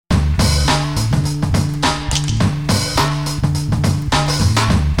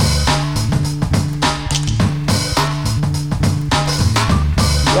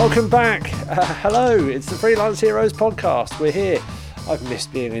back. Hello, it's the Freelance Heroes podcast. We're here. I've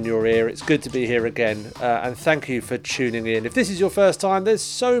missed being in your ear. It's good to be here again. And thank you for tuning in. If this is your first time, there's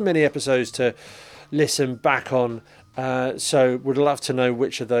so many episodes to listen back on. So would love to know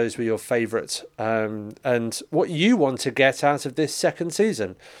which of those were your favourite and what you want to get out of this second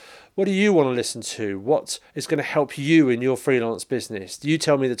season. What do you want to listen to? What is going to help you in your freelance business? You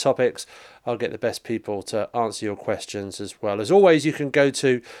tell me the topics. I'll get the best people to answer your questions as well. As always, you can go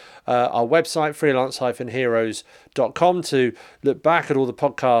to our website, freelance-heroes.com, to look back at all the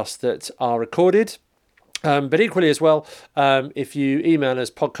podcasts that are recorded. But equally as well, if you email us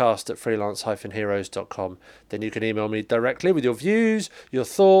podcast@freelance-heroes.com, then you can email me directly with your views, your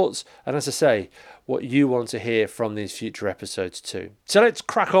thoughts, and as I say, what you want to hear from these future episodes too. So let's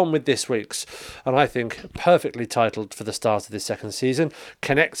crack on with this week's, and I think perfectly titled for the start of this second season,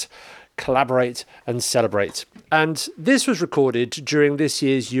 Connect, Collaborate and Celebrate. And this was recorded during this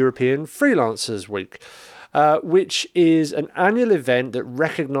year's European Freelancers Week, which is an annual event that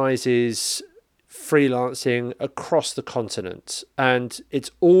recognises freelancing across the continent. And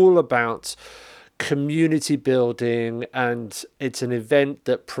it's all about community building, and it's an event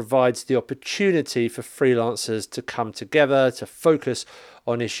that provides the opportunity for freelancers to come together, to focus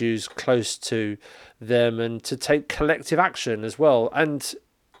on issues close to them and to take collective action as well. And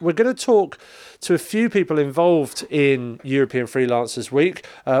we're going to talk to a few people involved in European Freelancers Week,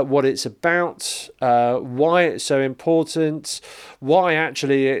 what it's about, why it's so important, why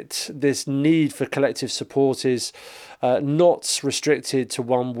actually this need for collective support is not restricted to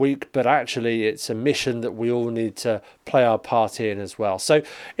 1 week, but actually it's a mission that we all need to play our part in as well. So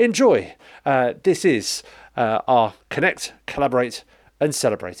enjoy. This is our Connect, Collaborate and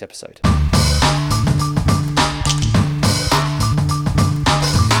Celebrate episode.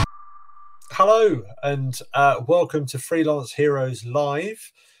 Hello and welcome to Freelance Heroes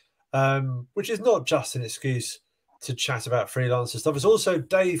Live, which is not just an excuse to chat about freelancer stuff. It's also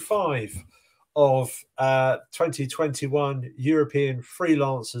day 5 of 2021 European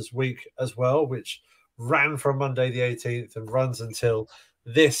Freelancers Week as well, which ran from Monday the 18th and runs until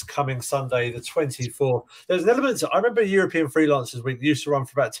this coming Sunday the 24th. There's an element I remember European Freelancers Week used to run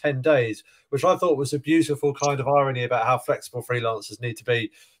for about 10 days, which I thought was a beautiful kind of irony about how flexible freelancers need to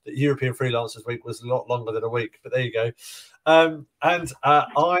be. That European Freelancers Week was a lot longer than a week, but there you go. I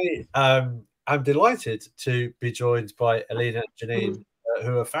am delighted to be joined by Alina and Janine,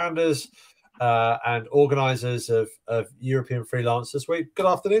 who are founders and organisers of European Freelancers Week. Good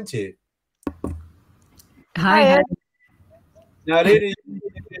afternoon to you. Hi. Now, Alina, you're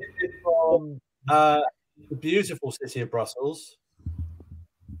from the beautiful city of Brussels.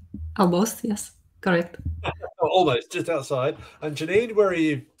 Almost, yes, correct. Almost, just outside. And Janine, where are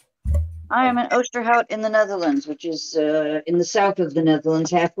you? I am in Oosterhout in the Netherlands, which is in the south of the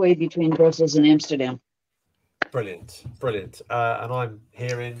Netherlands, halfway between Brussels and Amsterdam. Brilliant. And I'm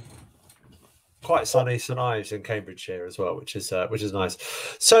here in quite sunny St Ives in Cambridgeshire as well, which is nice.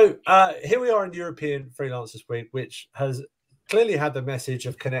 So here we are in European Freelancers Week, which has clearly had the message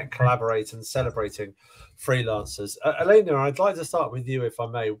of connect, collaborate, and celebrating freelancers. Elena, I'd like to start with you, if I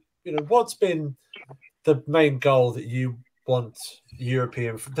may. What's been the main goal that you want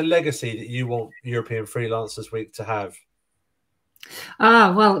the legacy that you want European Freelancers Week to have?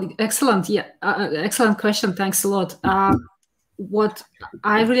 Well, excellent. Yeah, excellent question. Thanks a lot. What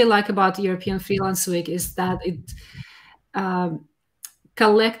I really like about European Freelance Week is that it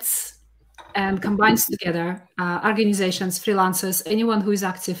collects and combines together organizations, freelancers, anyone who is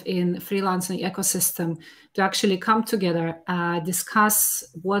active in freelancing ecosystem to actually come together, discuss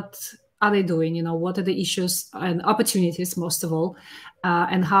what are they doing, what are the issues and opportunities, most of all,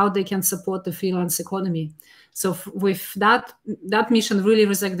 and how they can support the freelance economy. So with that mission really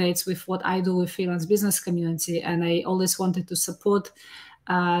resonates with what I do with freelance business community. And I always wanted to support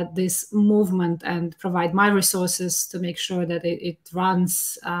this movement and provide my resources to make sure that it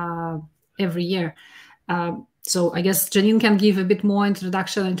runs every year. So I guess Janine can give a bit more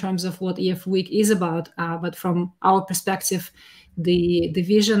introduction in terms of what EF Week is about. But from our perspective, the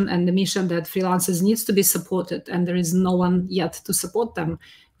vision and the mission that freelancers needs to be supported, and there is no one yet to support them,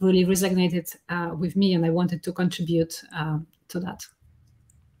 really resonated with me, and I wanted to contribute to that.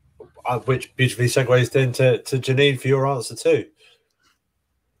 Which beautifully segues then to Janine for your answer too.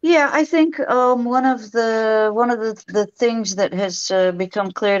 Yeah, I think one of the things that has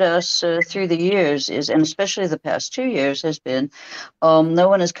become clear to us through the years is, and especially the past 2 years, has been no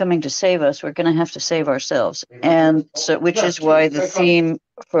one is coming to save us. We're going to have to save ourselves, and so which is why the theme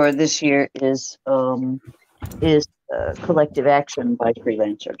for this year is collective action by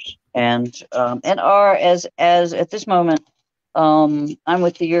freelancers, and are as at this moment I'm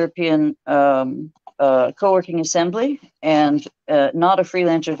with the European Co-working Assembly, and not a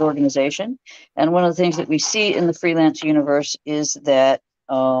freelancers organization. And one of the things that we see in the freelance universe is that,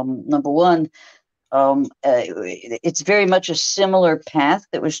 number one, it's very much a similar path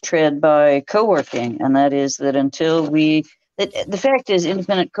that was tread by co-working, and that is that the fact is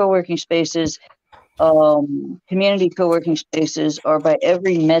independent co-working spaces, community co-working spaces are by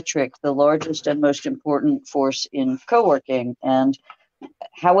every metric the largest and most important force in co-working. And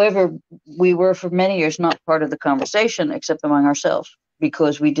however, we were for many years not part of the conversation except among ourselves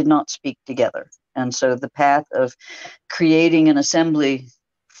because we did not speak together. And so the path of creating an assembly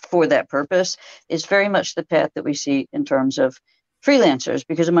for that purpose is very much the path that we see in terms of freelancers,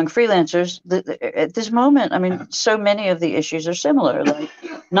 because among freelancers at this moment, I mean, so many of the issues are similar. Like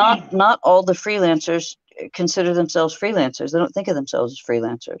not all the freelancers consider themselves freelancers. They don't think of themselves as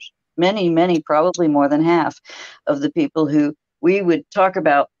freelancers. Many, probably more than half of the people who we would talk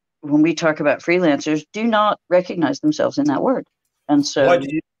about when we talk about freelancers do not recognize themselves in that word. And so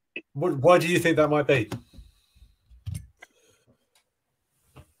why do you think that might be?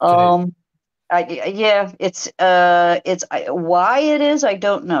 It's why it is, I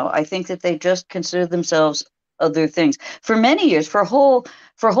don't know. I think that they just consider themselves other things. For many years, for a whole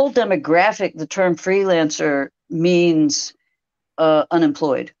demographic, the term freelancer means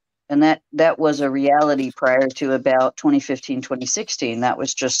unemployed. And that was a reality prior to about 2015, 2016. That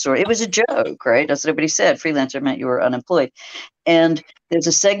was just it was a joke, right? That's what everybody said. Freelancer meant you were unemployed. And there's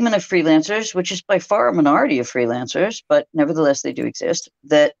a segment of freelancers, which is by far a minority of freelancers, but nevertheless they do exist,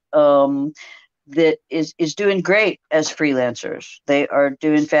 that is doing great as freelancers. They are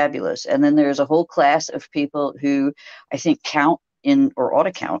doing fabulous. And then there's a whole class of people who I think count in, or ought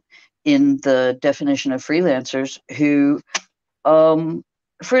to count in, the definition of freelancers who,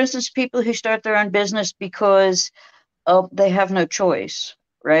 for instance, people who start their own business because they have no choice,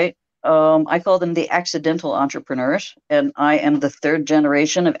 right? I call them the accidental entrepreneurs, and I am the third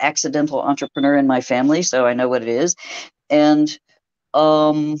generation of accidental entrepreneur in my family, so I know what it is. And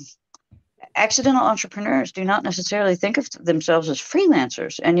accidental entrepreneurs do not necessarily think of themselves as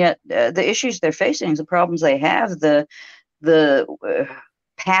freelancers, and yet the issues they're facing, the problems they have, the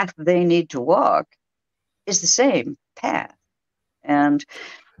path they need to walk is the same path. And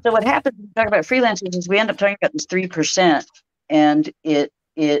so what happens when we talk about freelancers is we end up talking about this 3%, and it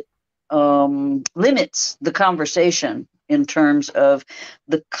limits the conversation in terms of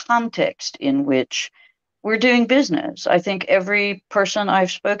the context in which we're doing business. I think every person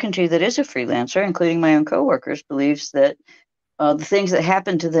I've spoken to that is a freelancer, including my own coworkers, believes that the things that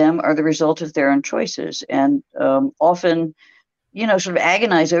happen to them are the result of their own choices, and often, sort of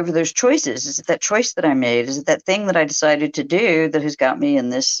agonize over those choices. Is it that choice that I made? Is it that thing that I decided to do that has got me in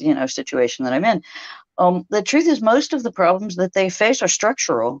this, situation that I'm in? The truth is, most of the problems that they face are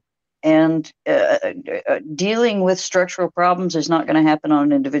structural, and dealing with structural problems is not going to happen on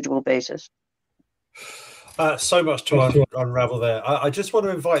an individual basis. So much to unravel there. I just want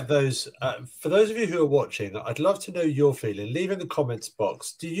to invite those, for those of you who are watching, I'd love to know your feeling. Leave in the comments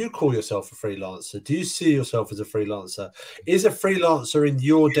box. Do you call yourself a freelancer? Do you see yourself as a freelancer? Is a freelancer, in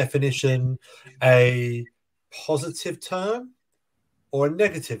your definition, a positive term or a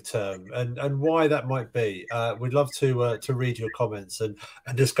negative term, and why that might be? We'd love to read your comments and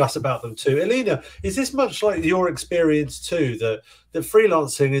discuss about them too. Elena, is this much like your experience too, that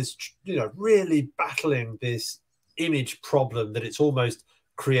freelancing is, really battling this image problem that it's almost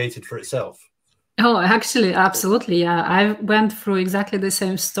created for itself? Oh, actually, absolutely. Yeah, I went through exactly the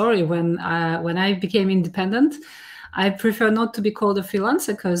same story when I became independent. I prefer not to be called a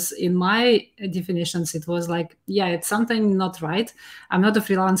freelancer because in my definitions, it was like, yeah, it's something not right. I'm not a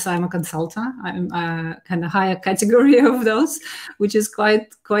freelancer, I'm a consultant. I'm a kind of higher category of those, which is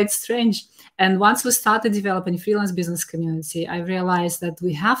quite strange. And once we started developing freelance business community, I realized that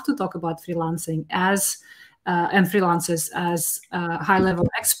we have to talk about freelancing as and freelancers as high-level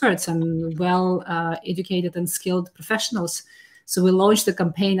experts and well-educated and skilled professionals. So we launched the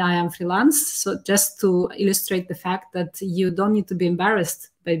campaign I Am Freelance, so just to illustrate the fact that you don't need to be embarrassed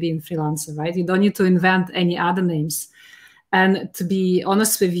by being freelancer, right? You don't need to invent any other names. And to be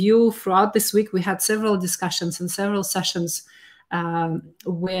honest with you, throughout this week, we had several discussions and several sessions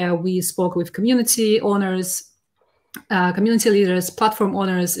where we spoke with community owners, community leaders, platform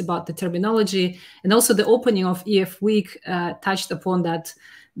owners about the terminology, and also the opening of EF Week touched upon that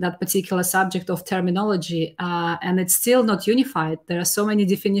particular subject of terminology, and it's still not unified. There are so many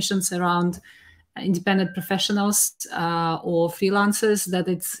definitions around independent professionals or freelancers that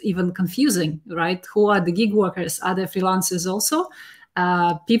it's even confusing, right? Who are the gig workers? Are they freelancers also?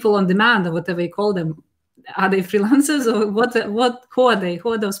 People on demand, or whatever you call them. are they freelancers or who are they?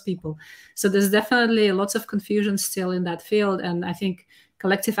 Who are those people? So there's definitely lots of confusion still in that field. And I think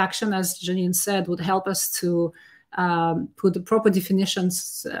collective action, as Janine said, would help us to put the proper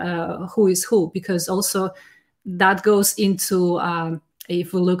definitions, who is who, because also that goes into,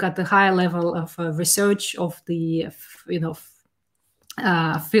 if we look at the higher level of research of the,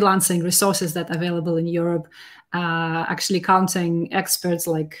 freelancing resources that are available in Europe, actually counting experts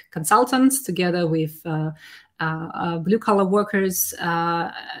like consultants together with blue-collar workers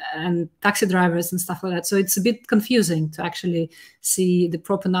and taxi drivers and stuff like that. So it's a bit confusing to actually see the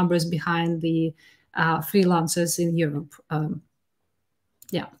proper numbers behind the freelancers in Europe.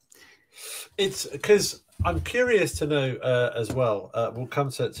 It's because I'm curious to know as well. We'll come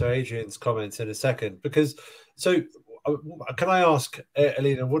to Adrian's comments in a second, because can I ask,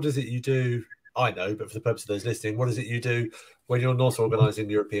 Alina, what is it you do? I know, but for the purpose of those listening, what is it you do when you're not organising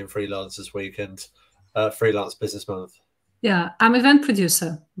European Freelancers Week and Freelance Business Month? Yeah, I'm an event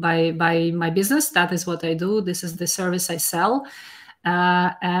producer by my business. That is what I do. This is the service I sell.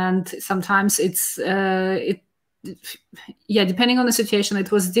 And sometimes it's, depending on the situation,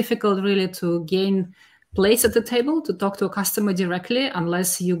 it was difficult really to gain place at the table to talk to a customer directly,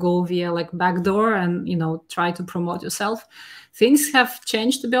 unless you go via like backdoor and try to promote yourself. Things have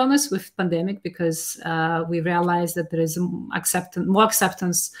changed, to be honest, with pandemic, because we realized that there is more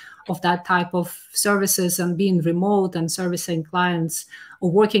acceptance of that type of services, and being remote and servicing clients or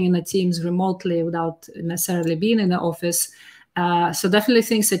working in the teams remotely without necessarily being in the office. So definitely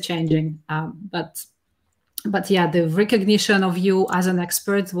things are changing, but yeah, the recognition of you as an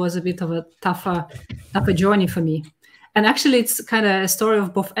expert was a bit of a tougher journey for me. And actually, it's kind of a story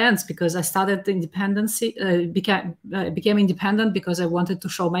of both ends, because I started independency, became independent because I wanted to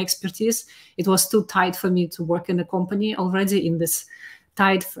show my expertise. It was too tight for me to work in a company already in this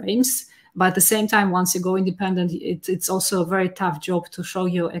tight frames. But at the same time, once you go independent, it's also a very tough job to show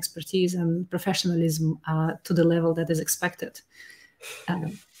your expertise and professionalism to the level that is expected.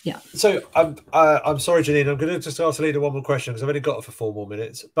 Yeah. So I'm sorry, Janine. I'm going to just ask Alina one more question, because I've only got her for 4 more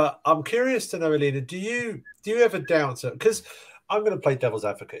minutes. But I'm curious to know, Alina, do you ever doubt it? Because I'm going to play devil's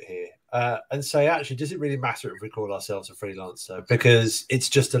advocate here and say, actually, does it really matter if we call ourselves a freelancer? Because it's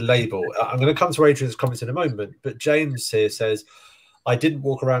just a label. I'm going to come to Adrian's comments in a moment, but James here says, I didn't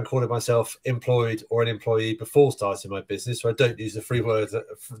walk around calling myself employed or an employee before starting my business, so I don't use the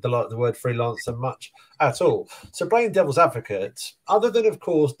word freelancer much at all. So playing devil's advocate, other than, of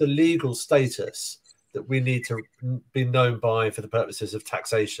course, the legal status that we need to be known by for the purposes of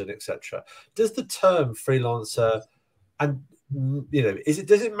taxation, etc., does the term freelancer, and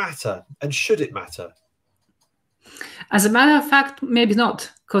does it matter, and should it matter? As a matter of fact, maybe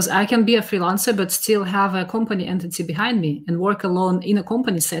not, because I can be a freelancer but still have a company entity behind me and work alone in a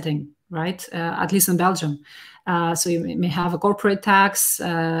company setting, right? At least in Belgium. So you may have a corporate tax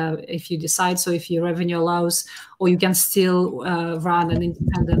if you decide so, if your revenue allows, or you can still run an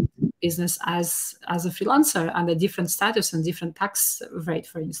independent business as a freelancer under different status and different tax rate,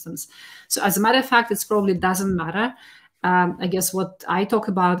 for instance. So as a matter of fact, it probably doesn't matter. I guess what I talk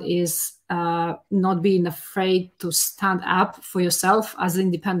about is not being afraid to stand up for yourself as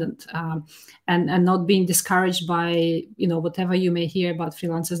independent, and not being discouraged by whatever you may hear about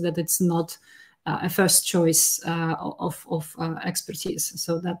freelancers, that it's not a first choice of expertise.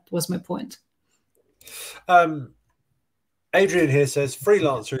 So that was my point. Adrian here says,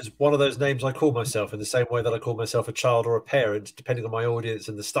 freelancer is one of those names I call myself, in the same way that I call myself a child or a parent, depending on my audience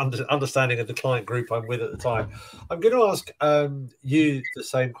and the understanding of the client group I'm with at the time. I'm going to ask you the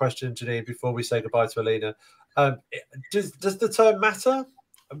same question, Janine, before we say goodbye to Alina. Does the term matter?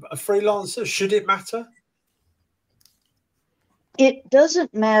 A freelancer, should it matter? It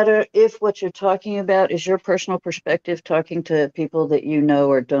doesn't matter if what you're talking about is your personal perspective, talking to people that you know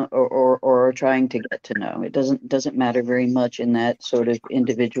or don't, or are trying to get to know. It doesn't matter very much in that sort of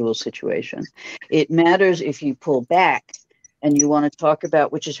individual situation. It matters if you pull back and you want to talk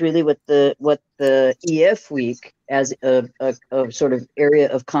about, which is really what the EF Week as a sort of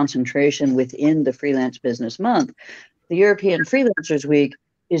area of concentration within the Freelance Business Month. The European Freelancers Week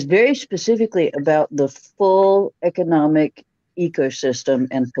is very specifically about the full economic ecosystem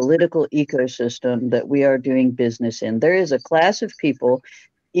and political ecosystem that we are doing business in. There is a class of people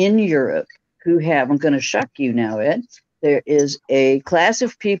in Europe who have, I'm going to shock you now, Ed, there is a class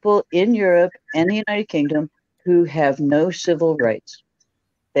of people in Europe and the United Kingdom who have no civil rights.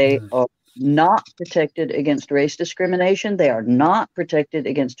 They are not protected against race discrimination. They are not protected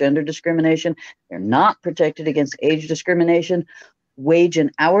against gender discrimination. They're not protected against age discrimination. Wage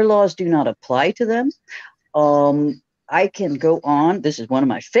and hour laws do not apply to them. I can go on. This is one of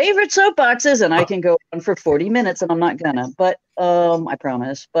my favorite soapboxes, and I can go on for 40 minutes, and I'm not gonna, but I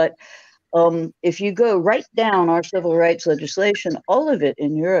promise. But if you go right down our civil rights legislation, all of it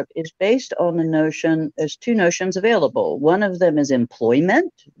in Europe is based on the notion, there's two notions available. One of them is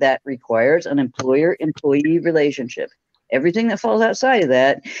employment, that requires an employer-employee relationship. Everything that falls outside of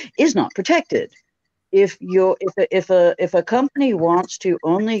that is not protected. If a company wants to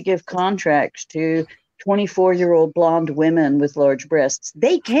only give contracts to 24-year-old blonde women with large breasts,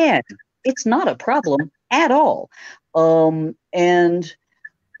 they can. It's not a problem at all. We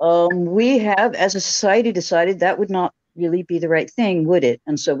have, as a society, decided that would not really be the right thing, would it?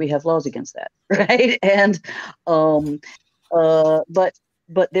 And so we have laws against that, right? And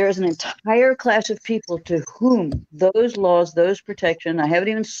but there is an entire class of people to whom those laws, those protection, I haven't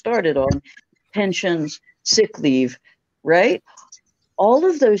even started on pensions, sick leave, right? All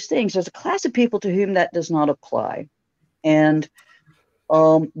of those things, there's a class of people to whom that does not apply. And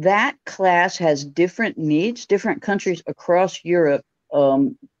that class has different needs. Different countries across Europe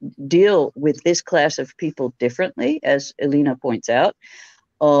deal with this class of people differently, as Elena points out.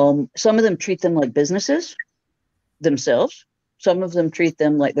 Some of them treat them like businesses themselves. Some of them treat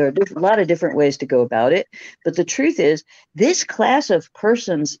them like, there are a lot of different ways to go about it. But the truth is, this class of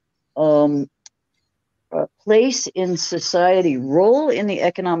persons' place in society, role in the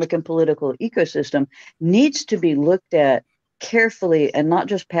economic and political ecosystem needs to be looked at carefully and not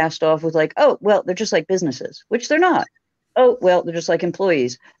just passed off with like, oh, well, they're just like businesses, which they're not. Oh, well, they're just like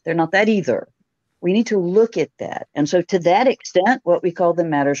employees. They're not that either. We need to look at that. And so to that extent, what we call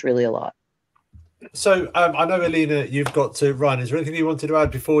them matters really a lot. So I know, Elena, you've got to run. Is there anything you wanted to add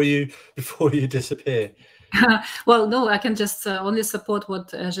before you disappear? Well, no, I can just only support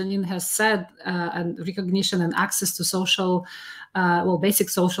what Janine has said, and recognition and access to social, basic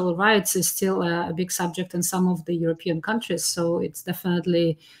social rights is still a big subject in some of the European countries. So it's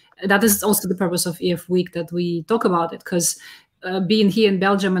definitely, that is also the purpose of EF Week, that we talk about it, because being here in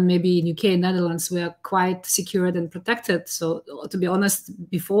Belgium and maybe in UK and Netherlands, we are quite secured and protected. So to be honest,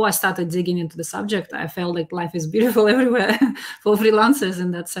 before I started digging into the subject, I felt like life is beautiful everywhere for freelancers in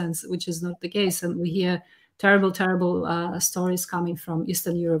that sense, which is not the case. And we hear terrible stories coming from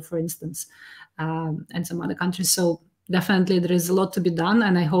Eastern Europe, for instance, and some other countries. So definitely there is a lot to be done.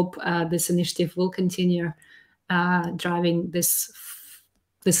 And I hope this initiative will continue driving this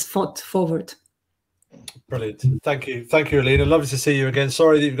thought forward. Brilliant. Thank you, Elena. Lovely to see you again.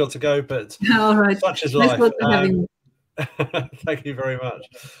 Sorry that you've got to go, but all right. Such is life. Thank you very much.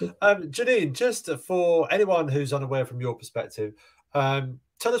 Janine, just for anyone who's unaware from your perspective, tell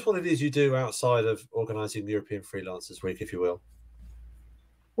us what it is you do outside of organising the European Freelancers Week, if you will.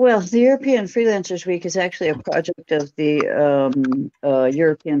 Well, the European Freelancers Week is actually a project of the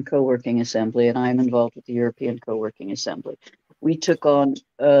European Co-working Assembly, and I'm involved with the European Co-working Assembly. We took on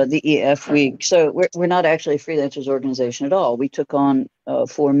the EF Week. So we're not actually a freelancers organization at all. We took on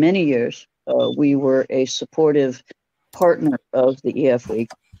for many years. We were a supportive partner of the EF Week.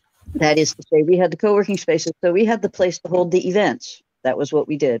 That is to say, we had the co-working spaces, so we had the place to hold the events. That was what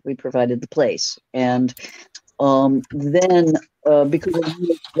we did. We provided the place. And then because of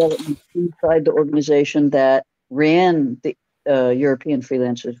the development inside the organization that ran the European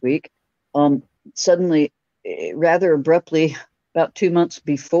Freelancers Week, suddenly, rather abruptly, about 2 months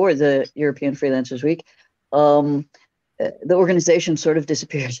before the European Freelancers Week, the organization sort of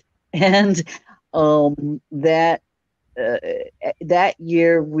disappeared. And that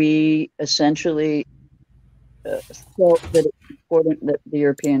year, we essentially felt that it's important that the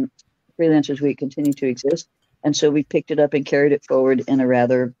European Freelancers Week continue to exist. And so we picked it up and carried it forward in a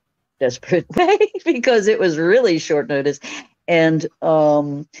rather desperate way because it was really short notice. And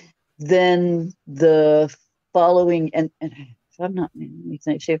then the following, and if I'm not, let me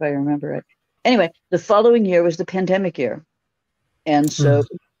see if I remember right. Anyway, the following year was the pandemic year. And so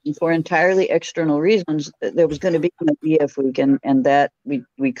for entirely external reasons, there was going to be an EF Week, and that we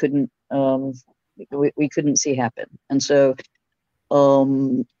couldn't see happen. And so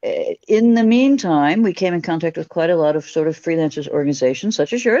in the meantime, we came in contact with quite a lot of sort of freelancers organizations,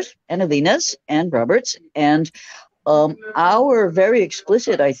 such as yours and Elena's and Robert's. And our very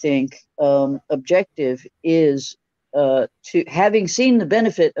explicit, I think, objective is to, having seen the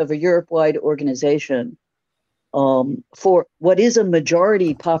benefit of a Europe-wide organization for what is a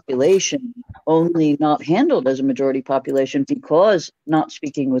majority population, only not handled as a majority population because not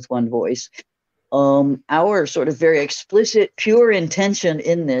speaking with one voice. Our sort of very explicit, pure intention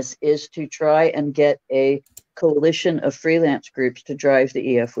in this is to try and get a coalition of freelance groups to drive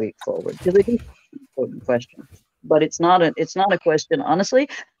the EF Week forward. Because it is an important question, but it's not a question, honestly.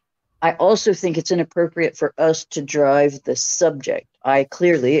 I also think it's inappropriate for us to drive the subject. I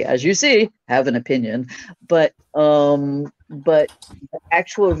clearly, as you see, have an opinion, but the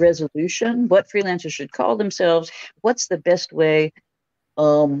actual resolution, what freelancers should call themselves, what's the best way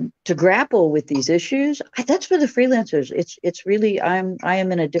to grapple with these issues, that's for the freelancers. It's really I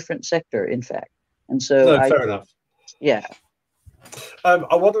am in a different sector, in fact, and so fair enough. Yeah.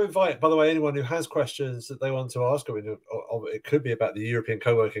 I want to invite, by the way, anyone who has questions that they want to ask. I mean, it could be about the European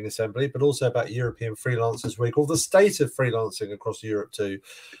Co-working Assembly, but also about European Freelancers Week or the state of freelancing across Europe too.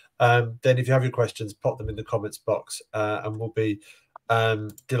 Then if you have your questions, pop them in the comments box and we'll be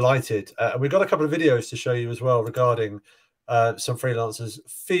delighted. And we've got a couple of videos to show you as well regarding some freelancers'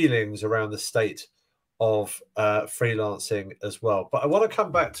 feelings around the state of freelancing as well. But I want to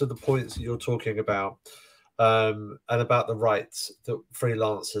come back to the points that you're talking about and about the rights that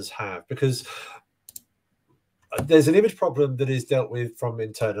freelancers have, because there's an image problem that is dealt with from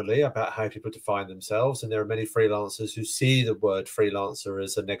internally about how people define themselves, and there are many freelancers who see the word freelancer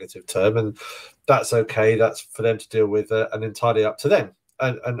as a negative term, and that's okay. That's for them to deal with, and entirely up to them.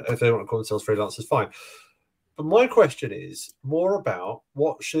 And if they want to call themselves freelancers, fine. But my question is more about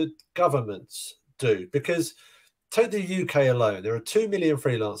what should governments do, because take the UK alone. There are 2 million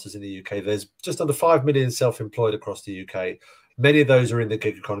freelancers in the UK. There's just under 5 million self-employed across the UK. Many of those are in the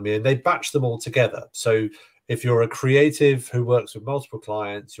gig economy, and they batch them all together. So if you're a creative who works with multiple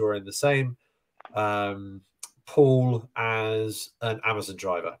clients, you're in the same pool as an Amazon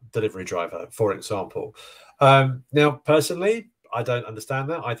driver, delivery driver, for example. Now, personally, I don't understand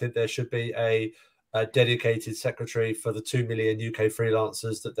that. I think there should be a dedicated secretary for the 2 million UK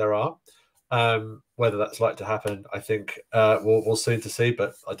freelancers that there are. Whether that's like to happen, I think we'll soon to see,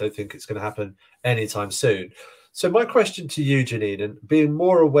 but I don't think it's going to happen anytime soon. So my question to you, Janine, and being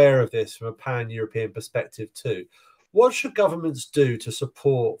more aware of this from a pan-European perspective too, what should governments do to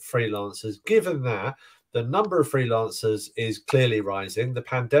support freelancers, given that the number of freelancers is clearly rising? The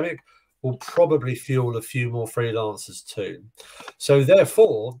pandemic will probably fuel a few more freelancers too. So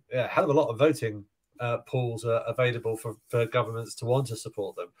therefore, a hell of a lot of voting pools are available for governments to want to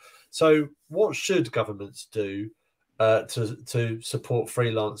support them. So what should governments do to support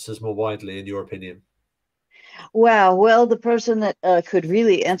freelancers more widely, in your opinion? Wow. Well, the person that could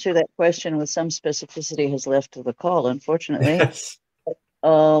really answer that question with some specificity has left the call, unfortunately. Yes.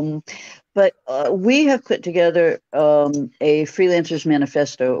 But we have put together a freelancers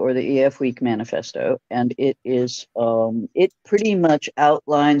manifesto, or the EF Week manifesto, and it is it pretty much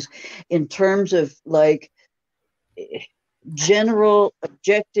outlines in terms of like general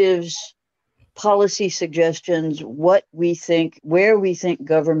objectives, policy suggestions, what we think, where we think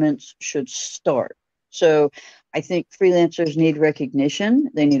governments should start. So I think freelancers need recognition.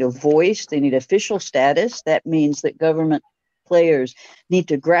 They need a voice. They need official status. That means that government players need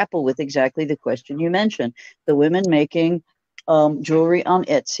to grapple with exactly the question you mentioned. The women making jewelry on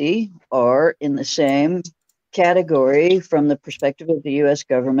Etsy are in the same category from the perspective of the U.S.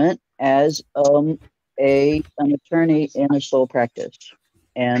 government as an attorney in a sole practice.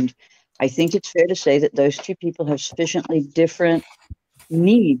 And I think it's fair to say that those two people have sufficiently different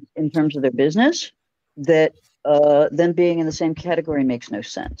needs in terms of their business that them being in the same category makes no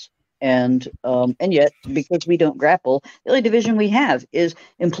sense. And yet, because we don't grapple, the only division we have is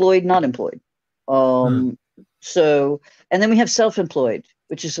employed, not employed. So, and then we have self-employed,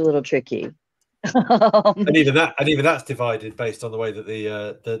 which is a little tricky. and even that's divided based on the way that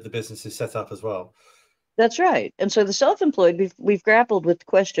the business is set up as well. That's right. And so the self-employed, we've grappled with the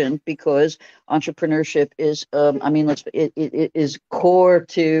question because entrepreneurship is, it is core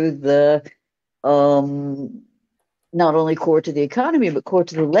to the, not only core to the economy, but core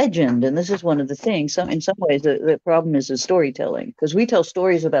to the legend. And this is one of the things. In some ways, the problem is storytelling, because we tell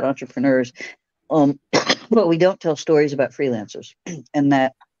stories about entrepreneurs, but we don't tell stories about freelancers. And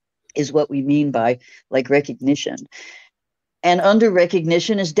that is what we mean by like recognition. And under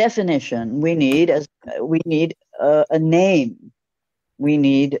recognition is definition. We need a name. We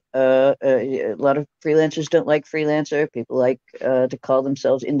need a lot of freelancers don't like freelancer. People like to call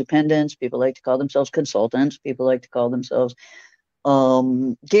themselves independents. People like to call themselves consultants. People like to call themselves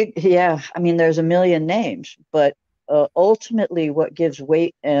gig. Yeah, I mean, there's a million names, but ultimately, what gives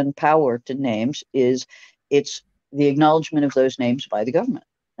weight and power to names is it's the acknowledgement of those names by the government.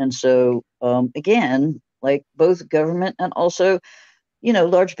 And so, again, like both government and also,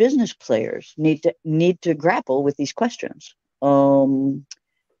 large business players need to grapple with these questions.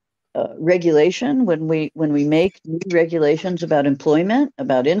 Regulation, when we make new regulations about employment,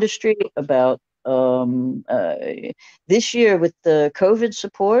 about industry, about this year with the COVID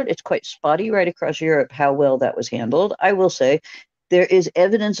support, it's quite spotty right across Europe how well that was handled. I will say there is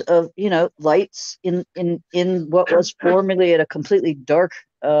evidence of, lights in what was formerly at a completely dark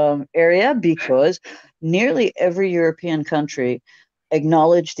area, because nearly every European country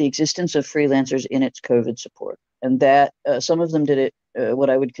acknowledged the existence of freelancers in its COVID support. And that some of them did it what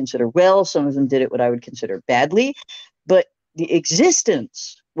I would consider well, some of them did it what I would consider badly, but the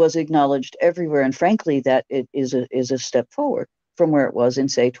existence was acknowledged everywhere. And frankly, that it is a step forward from where it was in,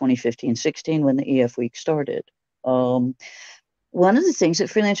 say, 2015-16 when the EF week started. One of the things that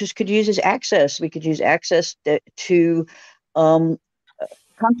freelancers could use is access. We could use access to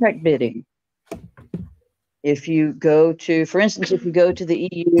contract bidding. If you go to, for instance, if you go to the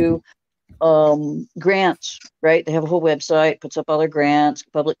EU grants, right? They have a whole website, puts up all their grants,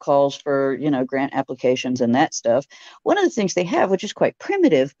 public calls for, grant applications and that stuff. One of the things they have, which is quite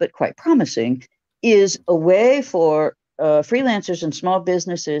primitive but quite promising, is a way for freelancers and small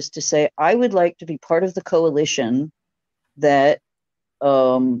businesses to say, I would like to be part of the coalition that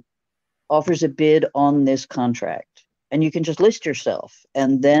offers a bid on this contract. And you can just list yourself.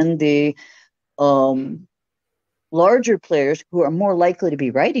 And then the larger players who are more likely to be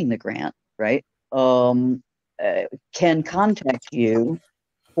writing the grant, right, can contact you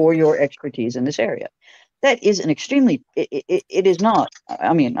for your expertise in this area. That is an extremely, it is not,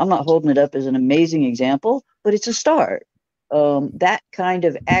 I mean, I'm not holding it up as an amazing example, but it's a start. That kind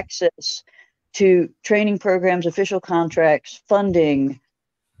of access to training programs, official contracts, funding,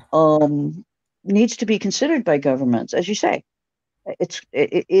 needs to be considered by governments, as you say.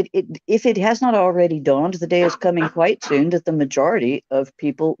 If it has not already dawned, the day is coming quite soon that the majority of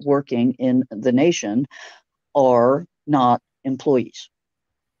people working in the nation are not employees.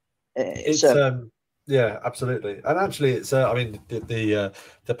 Yeah, absolutely. And actually, it's I mean,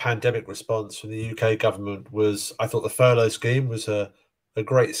 the pandemic response from the UK government was, I thought the furlough scheme was a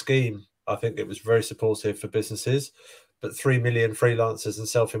great scheme. I think it was very supportive for businesses, but 3 million freelancers and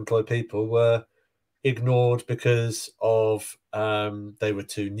self-employed people were ignored because of they were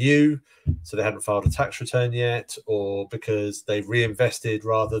too new, so they hadn't filed a tax return yet, or because they reinvested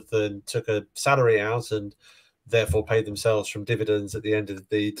rather than took a salary out and therefore paid themselves from dividends at the end of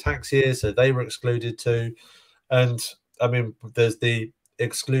the tax year, so they were excluded too. And I mean, there's the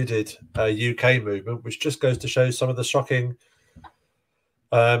excluded UK movement, which just goes to show some of the shocking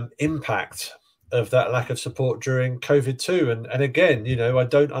impact of that lack of support during COVID too. And again, I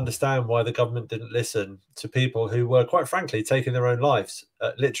don't understand why the government didn't listen to people who were, quite frankly, taking their own lives,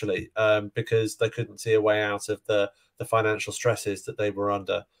 literally, because they couldn't see a way out of the financial stresses that they were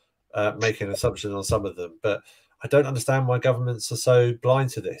under, making an assumption on some of them. But I don't understand why governments are so blind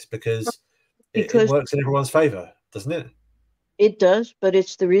to this, because it works in everyone's favor, doesn't it? It does, but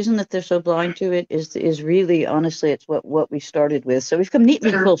it's the reason that they're so blind to it is really, honestly, it's what we started with. So we've come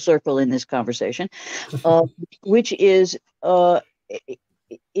neatly full circle in this conversation, which is in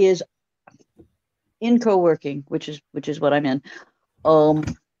co-working, which is what I'm in.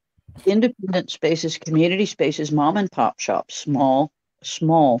 Independent spaces, community spaces, mom and pop shops,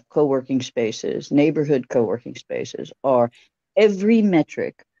 small co-working spaces, neighborhood co-working spaces are every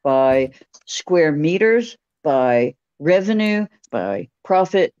metric by square meters, by revenue, by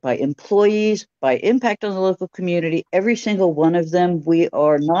profit, by employees, by impact on the local community, every single one of them, we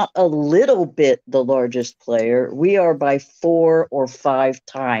are not a little bit the largest player. We are by 4 or 5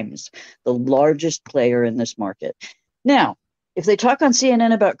 times the largest player in this market. Now, if they talk on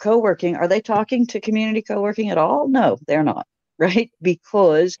CNN about co-working, are they talking to community co-working at all? No, they're not, right?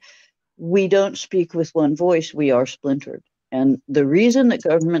 Because we don't speak with one voice, we are splintered. And the reason that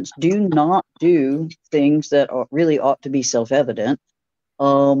governments do not do things that really ought to be self-evident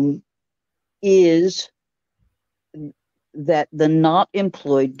is that the not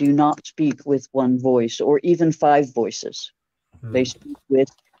employed do not speak with one voice or even 5 voices. They speak with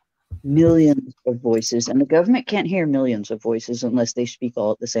millions of voices, and the government can't hear millions of voices unless they speak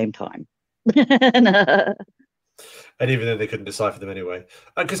all at the same time. And even then, they couldn't decipher them anyway.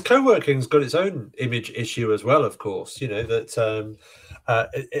 Because co-working's got its own image issue as well, of course. That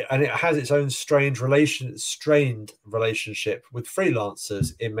and it has its own strained relationship with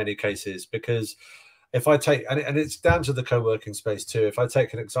freelancers in many cases. Because if I take, and it's down to the co-working space too. If I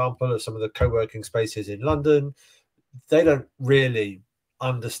take an example of some of the co-working spaces in London, they don't really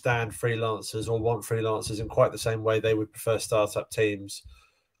understand freelancers or want freelancers in quite the same way they would prefer startup teams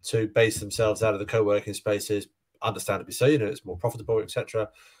to base themselves out of the co-working spaces. Understandably so, it's more profitable, etc.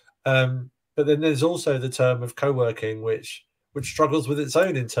 But then there's also the term of co-working, which struggles with its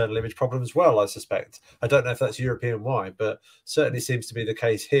own internal image problem as well, I suspect. I don't know if that's European-wide, but certainly seems to be the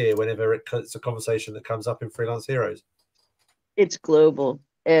case here whenever it's a conversation that comes up in Freelance Heroes. It's global.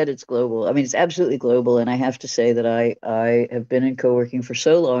 Ed, it's global. I mean, it's absolutely global. And I have to say that I have been in co-working for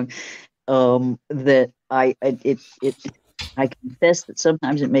so long that I confess that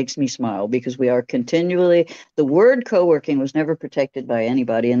sometimes it makes me smile because we are continually, the word co-working was never protected by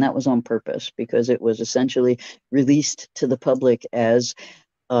anybody, and that was on purpose because it was essentially released to the public as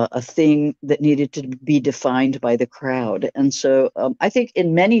a thing that needed to be defined by the crowd. And so I think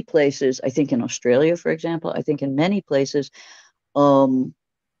in many places, I think in Australia, for example, I think in many places,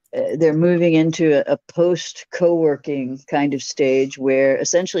 they're moving into a post co-working kind of stage where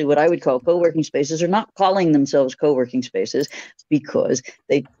essentially what I would call co-working spaces are not calling themselves co-working spaces because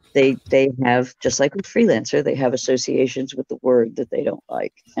they have, just like with freelancer, they have associations with the word that they don't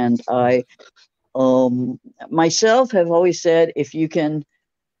like. And I myself have always said, if you can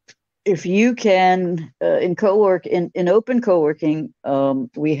in open co-working,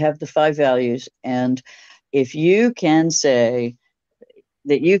 we have the 5 values, and if you can say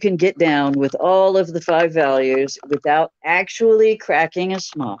that you can get down with all of the 5 values without actually cracking a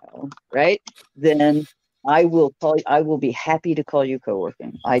smile, right? Then I will be happy to call you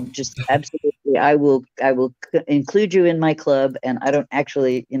co-working. I just absolutely, I will include you in my club. And I don't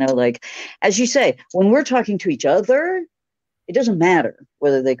actually, like, as you say, when we're talking to each other, it doesn't matter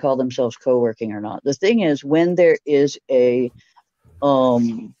whether they call themselves co-working or not. The thing is, when there is a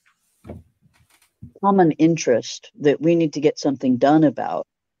common interest that we need to get something done about,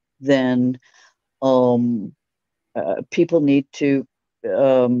 then people need to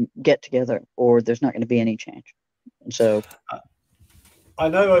get together, or there's not going to be any change. And so, I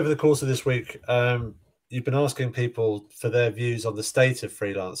know over the course of this week, you've been asking people for their views on the state of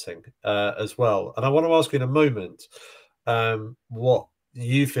freelancing as well, and I want to ask you in a moment what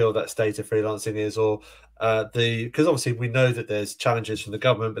you feel that state of freelancing is, or because obviously we know that there's challenges from the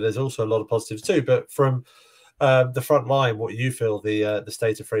government, but there's also a lot of positives too. But from the front line, what you feel the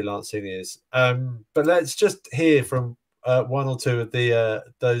state of freelancing is. But let's just hear from one or two of the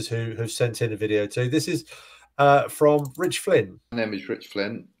those who've sent in a video too. This is from Rich Flynn. My name is Rich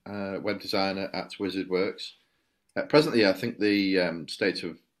Flynn, web designer at WizardWorks. Presently, I think the state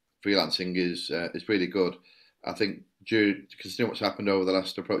of freelancing is really good. I think considering what's happened over the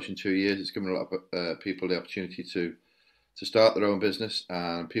last approaching 2 years, it's given a lot of people the opportunity to start their own business,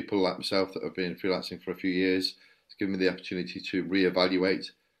 and people like myself that have been freelancing for a few years, it's given me the opportunity to reevaluate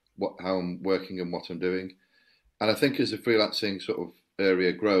how I'm working and what I'm doing. And I think as the freelancing sort of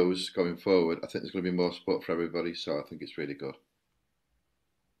area grows going forward, I think there's going to be more support for everybody. So I think it's really good.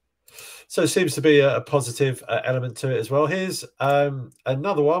 So it seems to be a positive element to it as well. Here's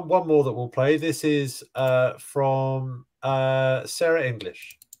another one more that we'll play. This is from Sarah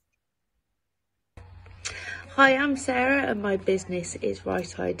English. Hi, I'm Sarah and my business is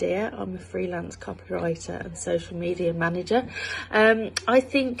Right Idea. I'm a freelance copywriter and social media manager. I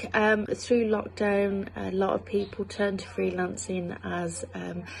think through lockdown, a lot of people turned to freelancing as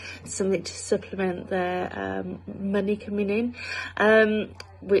something to supplement their money coming in,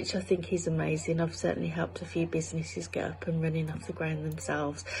 which I think is amazing. I've certainly helped a few businesses get up and running off the ground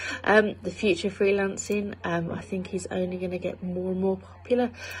themselves. The future of freelancing, I think, is only going to get more and more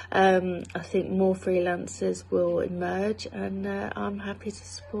popular. I think more freelancers will emerge, and I'm happy to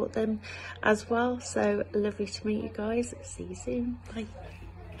support them as well. So lovely to meet you guys. See you soon.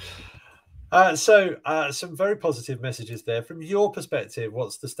 Bye. So some very positive messages there. From your perspective,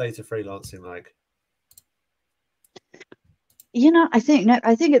 what's the state of freelancing like? I think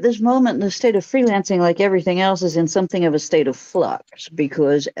at this moment, the state of freelancing, like everything else, is in something of a state of flux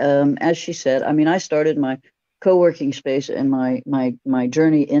because, as she said, I mean, I started my co-working space and my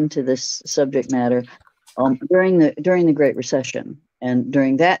journey into this subject matter during the Great Recession. And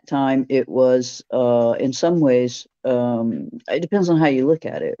during that time, it was in some ways, it depends on how you look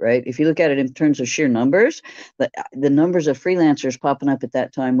at it, right? If you look at it in terms of sheer numbers, the numbers of freelancers popping up at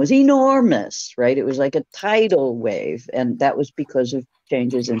that time was enormous, right? It was like a tidal wave. And that was because of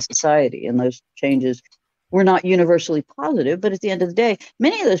changes in society. And those changes were not universally positive. But at the end of the day,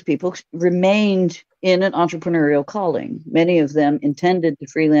 many of those people remained in an entrepreneurial calling. Many of them intended to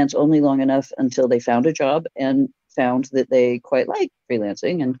freelance only long enough until they found a job and found that they quite liked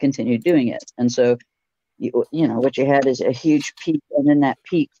freelancing and continued doing it. And so, what you had is a huge peak, and then that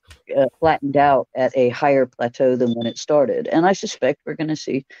peak flattened out at a higher plateau than when it started. And I suspect we're going to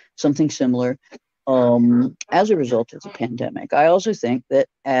see something similar as a result of the pandemic. I also think that,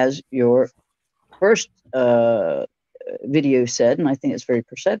 as your first video said, and I think it's very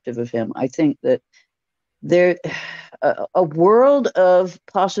perceptive of him, I think that there a world of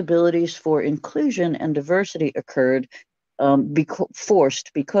possibilities for inclusion and diversity occurred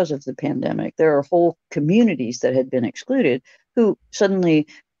forced because of the pandemic. There are whole communities that had been excluded who suddenly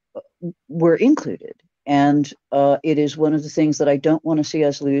were included. And it is one of the things that I don't want to see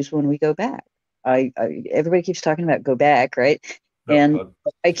us lose when we go back. Everybody keeps talking about go back, right? And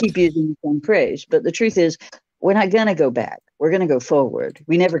I keep using the same phrase, but the truth is, we're not going to go back. We're going to go forward.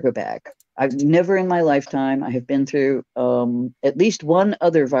 We never go back. I've never in my lifetime, I have been through at least one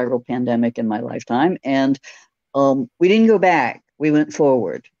other viral pandemic in my lifetime, and we didn't go back. We went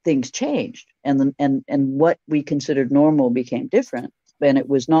forward. Things changed, and what we considered normal became different. And it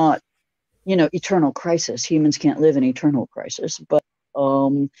was not, eternal crisis. Humans can't live in eternal crisis, but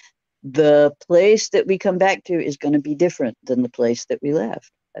the place that we come back to is going to be different than the place that we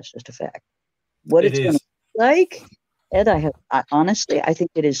left. That's just a fact. What it's going to be like, Ed, honestly, I think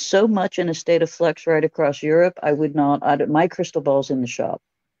it is so much in a state of flux right across Europe. My crystal ball's in the shop.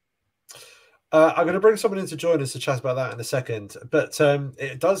 I'm going to bring someone in to join us to chat about that in a second, but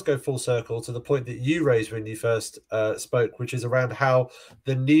it does go full circle to the point that you raised when you first spoke, which is around how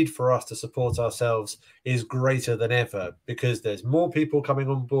the need for us to support ourselves is greater than ever because there's more people coming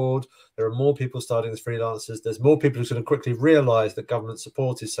on board. There are more people starting as freelancers. There's more people who's going to quickly realize that government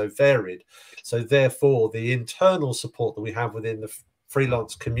support is so varied. So therefore, the internal support that we have within the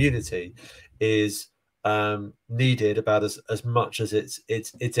freelance community is needed about as much as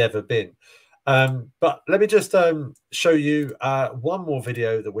it's ever been. But let me just show you one more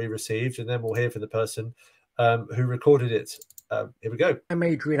video that we received, and then we'll hear from the person who recorded it. Here we go. I'm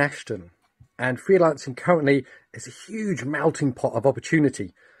Adrian Ashton, and freelancing currently is a huge melting pot of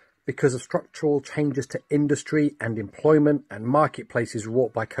opportunity because of structural changes to industry and employment and marketplaces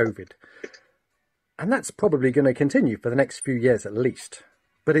wrought by COVID. And that's probably going to continue for the next few years at least.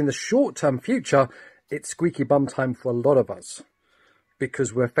 But in the short-term future, it's squeaky bum time for a lot of us,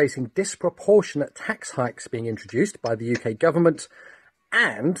 because we're facing disproportionate tax hikes being introduced by the UK government,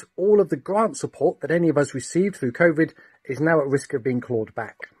 and all of the grant support that any of us received through COVID is now at risk of being clawed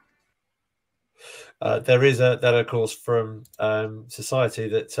back. There is that, of course, from society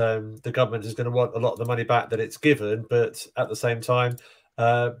that the government is going to want a lot of the money back that it's given, but at the same time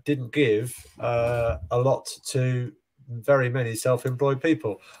didn't give a lot to very many self-employed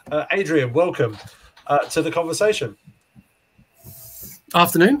people. Adrian, welcome to the conversation.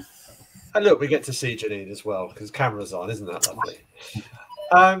 Afternoon. And look, we get to see Janine as well because camera's on. Isn't that lovely?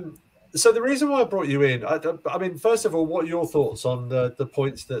 So the reason why I brought you in, I mean, first of all, what are your thoughts on the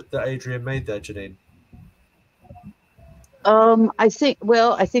points that Adrian made there, Janine? I think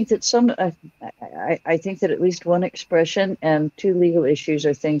that I think that at least one expression and two legal issues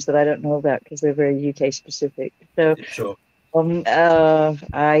are things that I don't know about because they're very UK specific. So sure. I'm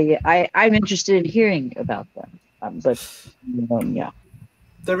interested in hearing about them. Yeah.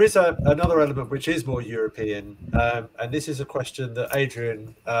 There is another element which is more European, and this is a question that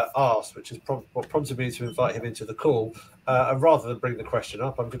Adrian asked, which is what prompted me to invite him into the call. And rather than bring the question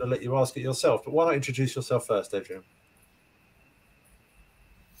up, I'm going to let you ask it yourself. But why not introduce yourself first, Adrian?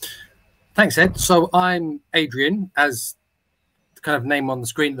 Thanks, Ed. So I'm Adrian, as the kind of name on the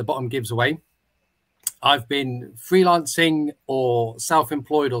screen at the bottom gives away. I've been freelancing or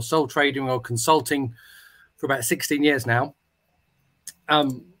self-employed or sole trading or consulting for about 16 years now.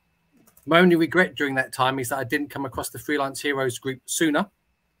 My only regret during that time is that I didn't come across the Freelance Heroes group sooner.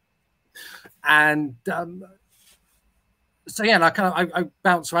 And so, yeah, I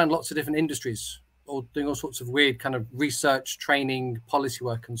bounce around lots of different industries, or doing all sorts of weird kind of research, training, policy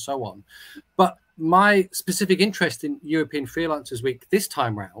work, and so on. But my specific interest in European Freelancers Week this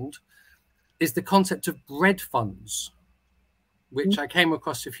time round is the concept of bread funds, which I came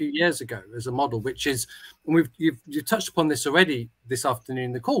across a few years ago as a model, which is, and you've touched upon this already this afternoon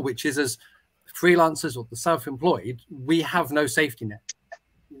in the call, which is as freelancers or the self-employed, we have no safety net.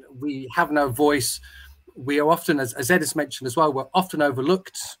 We have no voice. We are often, as Ed has mentioned as well, we're often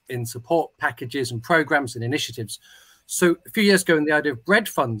overlooked in support packages and programs and initiatives. So a few years ago, when the idea of bread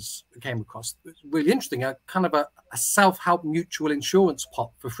funds came across, it was really interesting, a kind of a self-help mutual insurance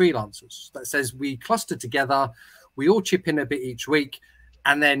pot for freelancers that says we cluster together, we all chip in a bit each week,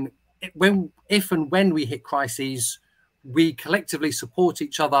 and then if and when we hit crises, we collectively support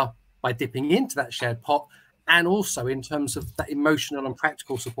each other by dipping into that shared pot, and also in terms of that emotional and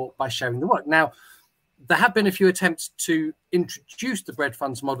practical support by sharing the work. Now, there have been a few attempts to introduce the bread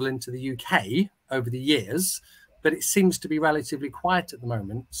funds model into the UK over the years, but it seems to be relatively quiet at the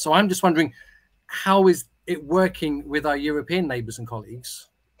moment. So I'm just wondering, how is it working with our European neighbours and colleagues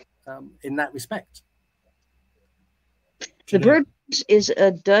in that respect? The bread is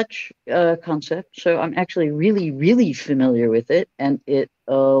a Dutch concept, so I'm actually really, really familiar with it, and it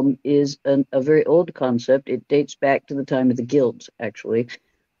is a very old concept. It dates back to the time of the guilds, actually.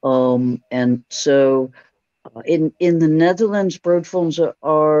 And so in the Netherlands, broodfonds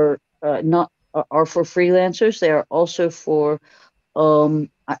are not are for freelancers. They are also for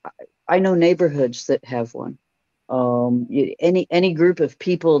I know neighborhoods that have one. Any group of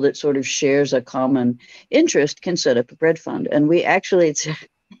people that sort of shares a common interest can set up a bread fund. And we actually, it's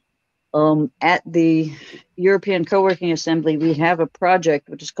at the European Co-working Assembly, we have a project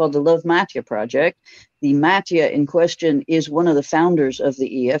which is called the Love Mattia Project. The Mattia in question is one of the founders of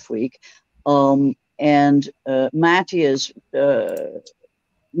the EF Week.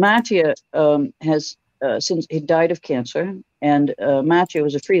 Mattia has since he died of cancer, and Mattia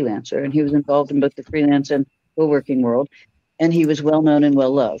was a freelancer, and he was involved in both the freelance and co-working world, and he was well known and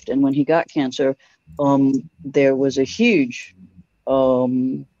well loved. And when he got cancer, there was a huge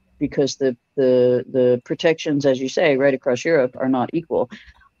because the protections, as you say, right across Europe are not equal.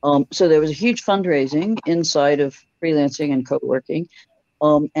 So there was a huge fundraising inside of freelancing and co-working.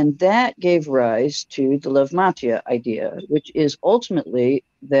 And that gave rise to the Love Mattia idea, which is ultimately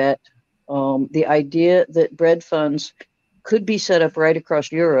that the idea that bread funds could be set up right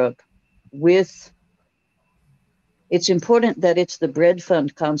across Europe with, it's important that it's the bread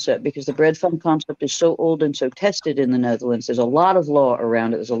fund concept, because the bread fund concept is so old and so tested in the Netherlands. There's a lot of law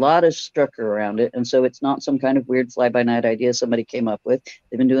around it. There's a lot of structure around it. And so it's not some kind of weird fly-by-night idea somebody came up with.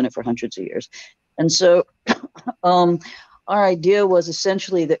 They've been doing it for hundreds of years. And so our idea was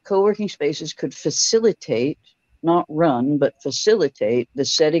essentially that co-working spaces could facilitate, not run, but facilitate the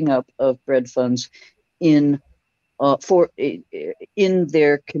setting up of bread funds in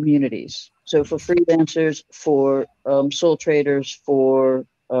their communities. So for freelancers, for sole traders, for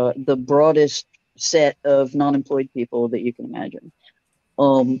the broadest set of non-employed people that you can imagine.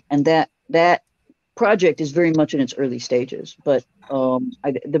 And that project is very much in its early stages. But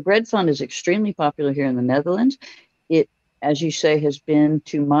the bread fund is extremely popular here in the Netherlands. It, as you say, has been,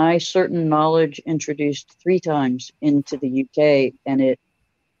 to my certain knowledge, introduced 3 times into the UK, and it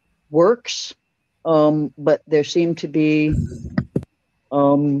works. But there seem to be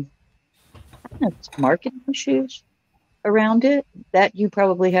marketing issues around it that you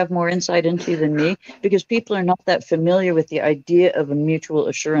probably have more insight into than me, because people are not that familiar with the idea of a mutual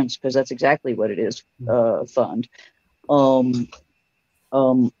assurance, because that's exactly what it is, fund. I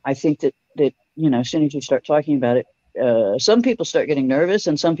think that as soon as you start talking about it, some people start getting nervous,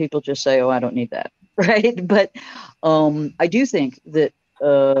 and some people just say, "Oh, I don't need that," right? But I do think that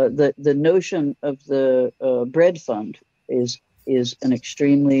the notion of the bread fund is an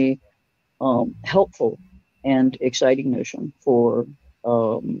extrememely helpful and exciting notion for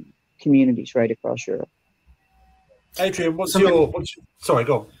communities right across Europe. Adrian, sorry,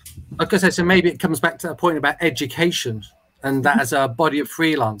 go on. I was going to say, so maybe it comes back to a point about education, and that as a body of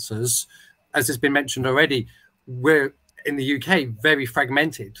freelancers, as has been mentioned already, we're in the UK very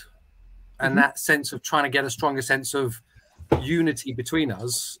fragmented, and that sense of trying to get a stronger sense of unity between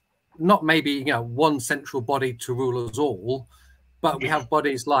us, not maybe one central body to rule us all, but we have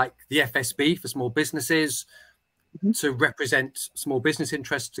bodies like the FSB for small businesses to represent small business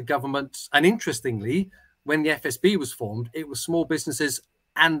interests to government. And interestingly, when the FSB was formed, it was small businesses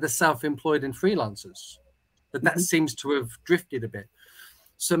and the self-employed and freelancers. But that seems to have drifted a bit.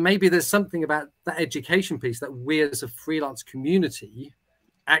 So maybe there's something about that education piece that we as a freelance community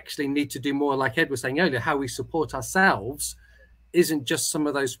actually need to do more, like Ed was saying earlier, how we support ourselves isn't just some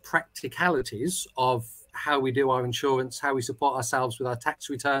of those practicalities of how we do our insurance, how we support ourselves with our tax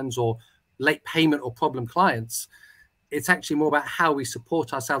returns or late payment or problem clients. It's actually more about how we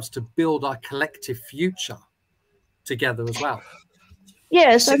support ourselves to build our collective future together as well.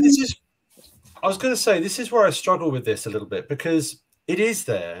 Yes. I was going to say, this is where I struggle with this a little bit, because it is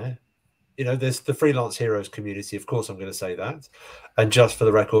there. There's the Freelance Heroes community, of course, I'm going to say that. And just for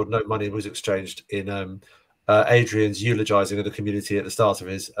the record, no money was exchanged in Adrian's eulogizing of the community at the start of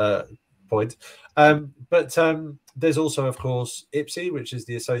his point. But there's also, of course, IPSE, which is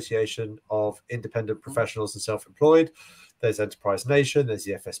the Association of Independent Professionals and Self-Employed. There's Enterprise Nation. There's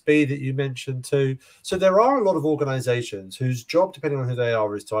the FSB that you mentioned too. So there are a lot of organizations whose job, depending on who they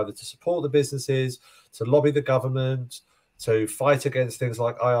are, is to either to support the businesses, to lobby the government, to fight against things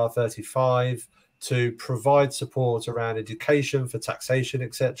like IR35, to provide support around education for taxation,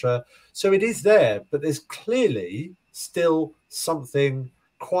 etc. So it is there, but there's clearly still something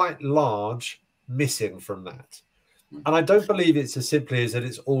quite large missing from that. And I don't believe it's as simply as that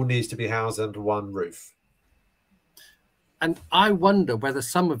it all needs to be housed under one roof. And I wonder whether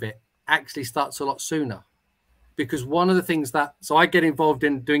some of it actually starts a lot sooner, because one of the things so I get involved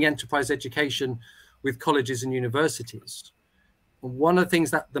in doing enterprise education with colleges and universities. And one of the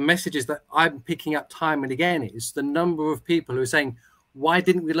things the messages that I'm picking up time and again is the number of people who are saying, why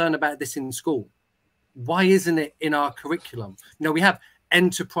didn't we learn about this in school? Why isn't it in our curriculum? You know, we have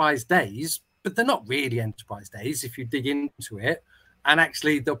enterprise days, but they're not really enterprise days if you dig into it. And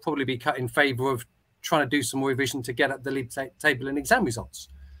actually, they'll probably be cut in favor of trying to do some more revision to get at the league table and exam results.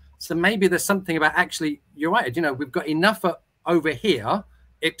 So maybe there's something about actually, you're right, you know, we've got enough over here,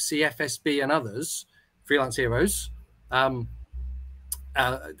 IPSI, FSB and others, Freelance Heroes, and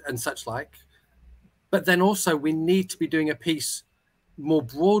such like. But then also we need to be doing a piece more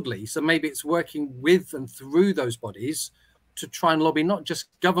broadly. So maybe it's working with and through those bodies to try and lobby not just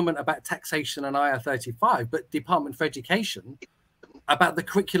government about taxation and IR35, but Department for Education about the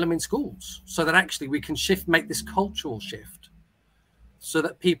curriculum in schools, so that actually we can make this cultural shift, so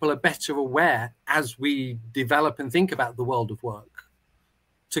that people are better aware as we develop and think about the world of work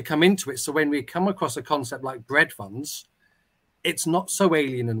to come into it. So when we come across a concept like bread funds, it's not so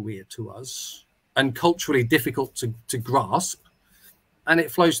alien and weird to us and culturally difficult to grasp, and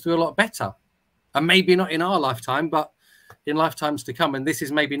it flows through a lot better. And maybe not in our lifetime, but in lifetimes to come. And this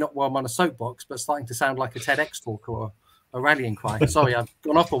is maybe not where I'm on a soapbox, but starting to sound like a TEDx talk or a rallying cry. Sorry, I've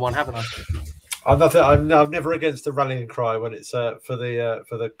gone off on one, haven't I? I'm never against the rallying cry when it's for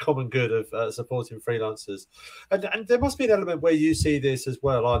the common good of supporting freelancers, and there must be an element where you see this as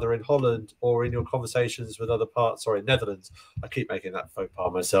well, either in Holland or in your conversations with other parts. Sorry, Netherlands. I keep making that faux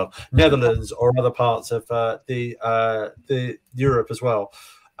pas myself. Netherlands or other parts of the Europe as well,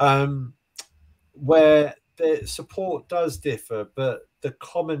 where the support does differ, but the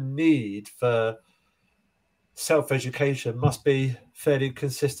common need for self-education must be fairly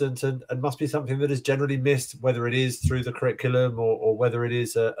consistent and must be something that is generally missed, whether it is through the curriculum or whether it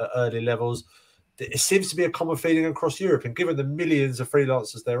is at early levels. It seems to be a common feeling across Europe, and given the millions of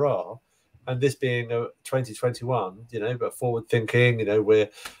freelancers there are, and this being 2021, you know, but forward thinking, you know, we're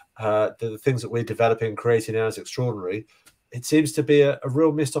the things that we're developing and creating now is extraordinary. It seems to be a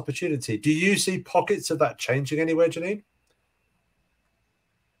real missed opportunity. Do you see pockets of that changing anywhere, Janine?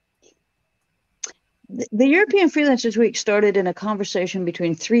 The European Freelancers Week started in a conversation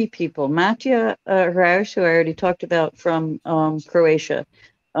between three people: Matija Raus, who I already talked about, from Croatia,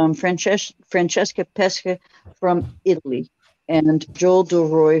 Francesca Pesca from Italy, and Joel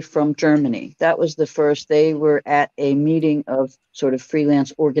Delroy from Germany. That was the first. They were at a meeting of sort of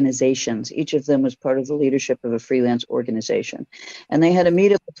freelance organizations. Each of them was part of the leadership of a freelance organization. And they had a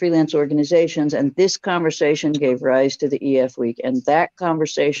meetup with freelance organizations, and this conversation gave rise to the EF Week. And that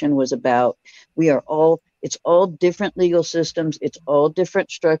conversation was about, it's all different legal systems, it's all different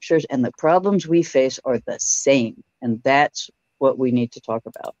structures, and the problems we face are the same. And that's what we need to talk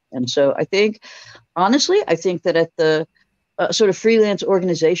about. And so I think, honestly, I think that at the sort of freelance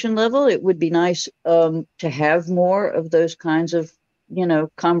organization level, it would be nice to have more of those kinds of, you know,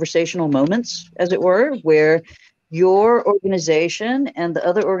 conversational moments, as it were, where your organization and the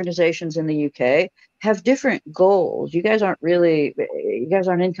other organizations in the UK have different goals. You guys aren't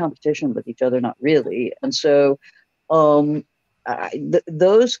in competition with each other, not really. And so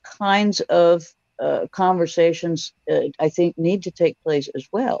those kinds of conversations, I think, need to take place as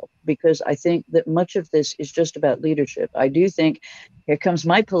well, because I think that much of this is just about leadership. I do think, here comes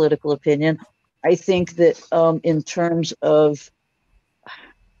my political opinion, I think that in terms of,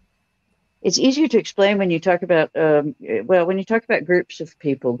 it's easier to explain when you talk about, when you talk about groups of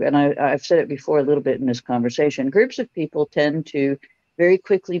people, and I've said it before a little bit in this conversation, groups of people tend to very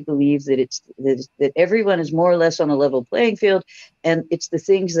quickly believe that everyone is more or less on a level playing field, and it's the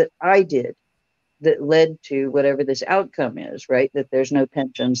things that I did that led to whatever this outcome is, right? That there's no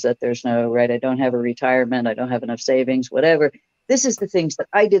pensions, that there's no, right, I don't have a retirement, I don't have enough savings, whatever. This is the things that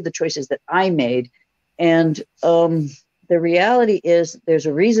I did, the choices that I made. And the reality is there's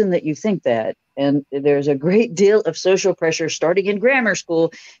a reason that you think that. And there's a great deal of social pressure starting in grammar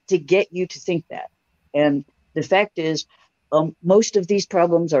school to get you to think that. And the fact is, most of these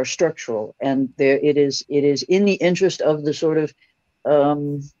problems are structural, and it is in the interest of the sort of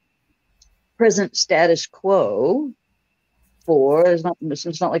present status quo. It's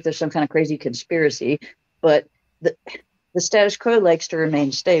not like there's some kind of crazy conspiracy, but the status quo likes to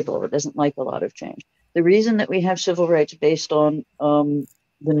remain stable. It doesn't like a lot of change. The reason that we have civil rights based on the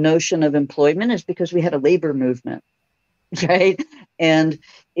notion of employment is because we had a labor movement, right? And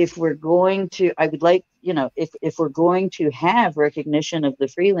if we're going to, I would like, you know, if we're going to have recognition of the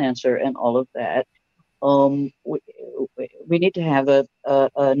freelancer and all of that, we need to have a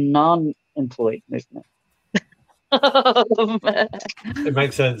non-employed movement. It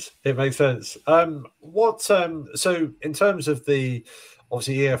makes sense. It makes sense. So in terms of the,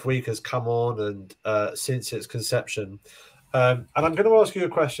 obviously EF Week has come on and since its conception, and I'm going to ask you a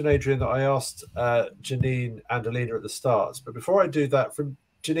question, Adrian, that I asked Janine and Alina at the start. But before I do that, from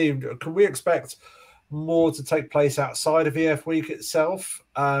Janine, can we expect more to take place outside of EF Week itself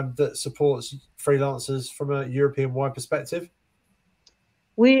that supports freelancers from a European-wide perspective?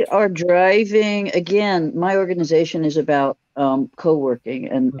 We are driving, again, my organization is about co-working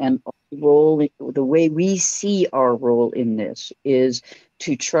and role. The way we see our role in this is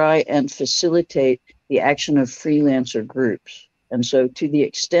to try and facilitate the action of freelancer groups. And so to the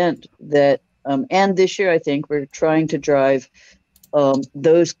extent that, and this year I think we're trying to drive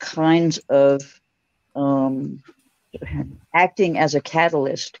those kinds of acting as a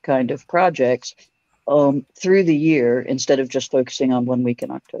catalyst kind of projects through the year instead of just focusing on 1 week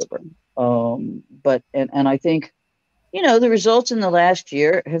in October. But I think, you know, the results in the last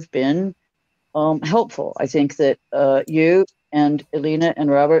year have been helpful. I think that you and Elina and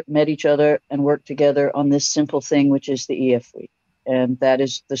Robert met each other and worked together on this simple thing, which is the EF Week. And that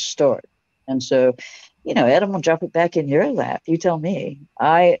is the start. And so, you know, Adam will drop it back in your lap. You tell me.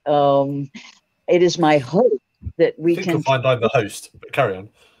 It is my hope that we can. You'll find I'm the host, but carry on.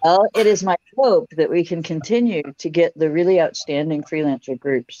 It is my hope that we can continue to get the really outstanding freelancer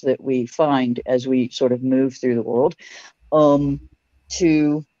groups that we find as we sort of move through the world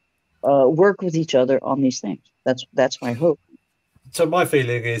to work with each other on these things. That's my hope. So my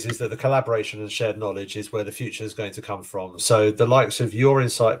feeling is that the collaboration and shared knowledge is where the future is going to come from. So the likes of your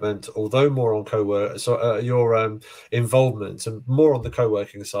incitement, although more on co-work, your involvement and more on the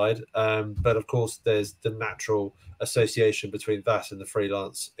co-working side, but of course there's the natural association between that and the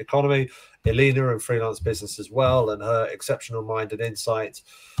freelance economy. Elina and freelance business as well, and her exceptional mind and insight.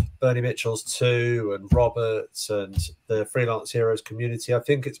 Bernie Mitchell's too, and Roberts and the Freelance Heroes community. I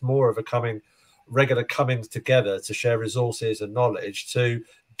think it's more of a regular coming together to share resources and knowledge to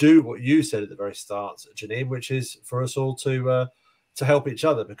do what you said at the very start, Janine, which is for us all to help each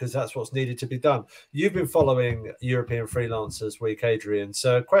other, because that's what's needed to be done. You've been following European Freelancers Week, Adrian.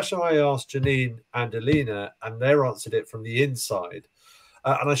 So a question I asked Janine and Elina, and they answered it from the inside.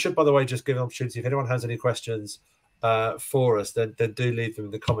 And I should, by the way, just give an opportunity, if anyone has any questions for us, then do leave them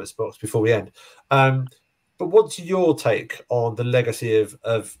in the comments box before we end. But what's your take on the legacy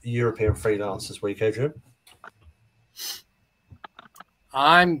of European Freelancers Week, Adrian?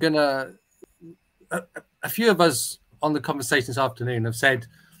 I'm going to... A few of us on the conversation this afternoon have said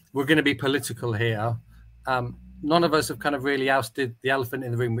we're going to be political here. None of us have kind of really ousted the elephant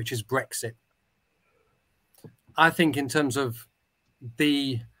in the room, which is Brexit. I think in terms of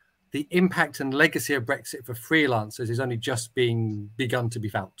the impact and legacy of Brexit for freelancers is only just being begun to be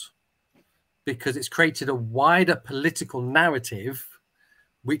felt, because it's created a wider political narrative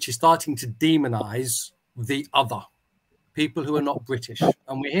which is starting to demonize the other, people who are not British.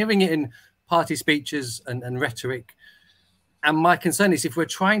 And we're hearing it in party speeches and rhetoric. And my concern is, if we're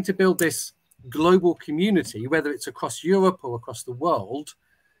trying to build this global community, whether it's across Europe or across the world,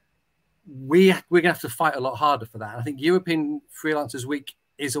 we're going to have to fight a lot harder for that. I think European Freelancers Week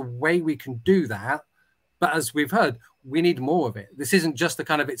is a way we can do that. But as we've heard, we need more of it. This isn't just the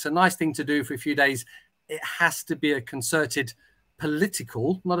kind of, it's a nice thing to do for a few days. It has to be a concerted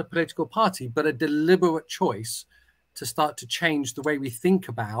political, not a political party, but a deliberate choice to start to change the way we think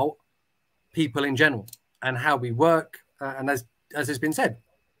about people in general and how we work. And as has been said,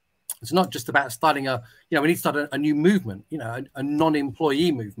 it's not just about starting we need to start a new movement, a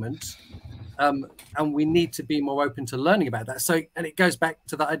non-employee movement. And we need to be more open to learning about that. So, and it goes back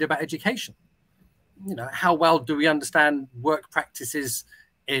to the idea about education. How well do we understand work practices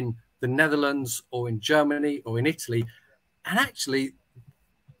in the Netherlands or in Germany or in Italy? And actually,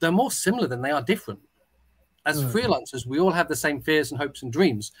 they're more similar than they are different. As freelancers, we all have the same fears and hopes and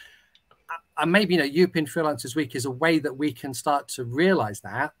dreams. And maybe, European Freelancers Week is a way that we can start to realize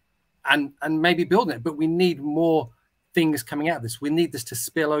that and maybe build it. But we need more things coming out of this. We need this to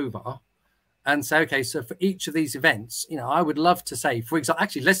spill over and say, okay, so for each of these events, I would love to say, for example,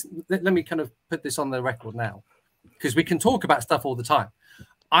 actually, let me kind of put this on the record now, because we can talk about stuff all the time.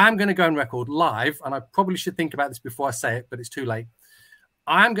 I'm going to go on record live, and I probably should think about this before I say it, but it's too late.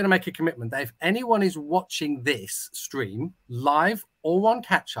 I'm going to make a commitment that if anyone is watching this stream live or on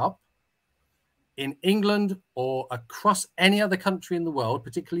catch up in England or across any other country in the world,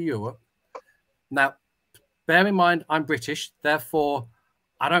 particularly Europe, now, bear in mind, I'm British, therefore,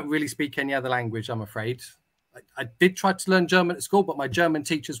 I don't really speak any other language, I'm afraid. I did try to learn German at school, but my German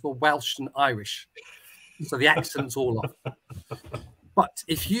teachers were Welsh and Irish. So the accent's all off. But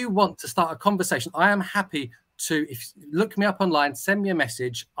if you want to start a conversation, I am happy to, if you look me up online, send me a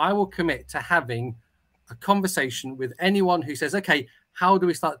message. I will commit to having a conversation with anyone who says, okay, how do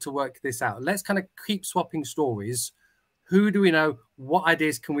we start to work this out? Let's kind of keep swapping stories. Who do we know? What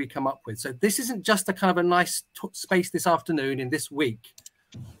ideas can we come up with? So this isn't just a kind of a nice space this afternoon in this week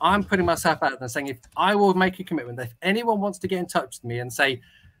I'm putting myself out there and saying, if I will make a commitment that if anyone wants to get in touch with me and say,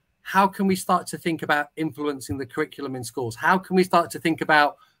 how can we start to think about influencing the curriculum in schools? How can we start to think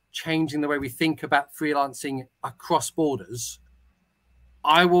about changing the way we think about freelancing across borders?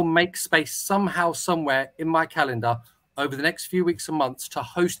 I will make space somehow, somewhere in my calendar over the next few weeks and months to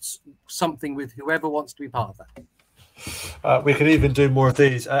host something with whoever wants to be part of that. We can even do more of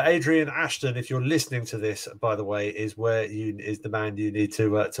these. Adrian Ashton, if you're listening to this, by the way, is the man you need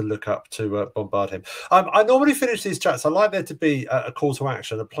to look up to bombard him. I normally finish these chats. I like there to be a call to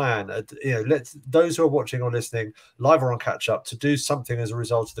action, a plan. Let those who are watching or listening, live or on catch up, to do something as a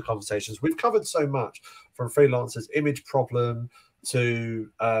result of the conversations. We've covered so much, from freelancers' image problem to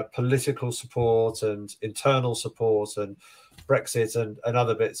political support and internal support and Brexit and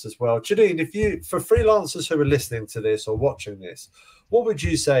other bits as well. Janine, for freelancers who are listening to this or watching this, what would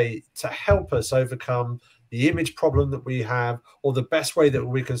you say to help us overcome the image problem that we have, or the best way that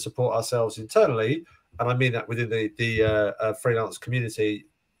we can support ourselves internally? And I mean that within the freelance community,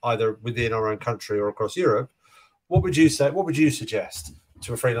 either within our own country or across Europe. What would you say? What would you suggest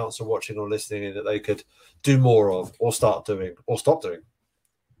to a freelancer watching or listening in that they could do more of, or start doing, or stop doing?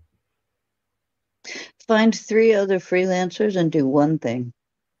 Find 3 other freelancers and do one thing.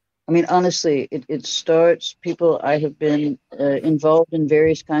 I mean, honestly, it starts, I have been involved in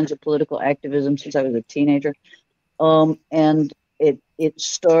various kinds of political activism since I was a teenager. And it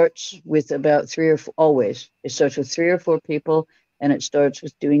starts with about 3 or 4, always. It starts with 3 or 4 people, and it starts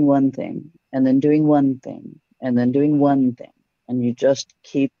with doing one thing, and then doing one thing, and then doing one thing. And you just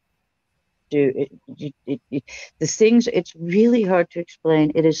keep the things. It's really hard to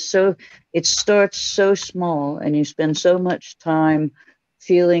explain. It starts so small, and you spend so much time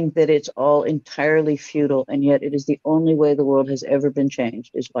feeling that it's all entirely futile, and yet it is the only way the world has ever been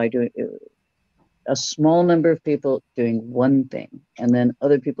changed, is by doing a small number of people doing one thing, and then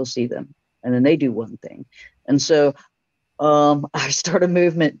other people see them, and then they do one thing. And so I start a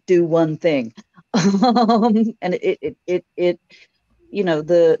movement, do one thing. And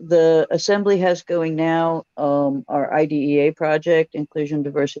the assembly has going now our IDEA project, Inclusion,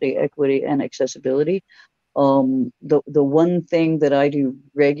 Diversity, Equity, and Accessibility. The one thing that I do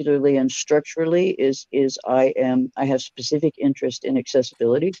regularly and structurally is I have specific interest in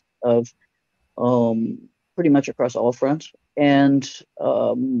accessibility of pretty much across all fronts, and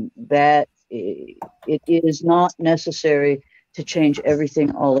that it is not necessary to change everything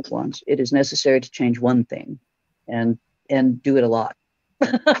all at once. It is necessary to change one thing, and do it a lot.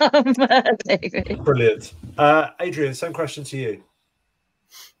 Brilliant. Adrian, same question to you.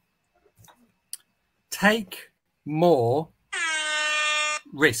 Take more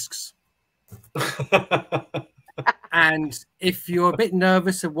risks. And if you're a bit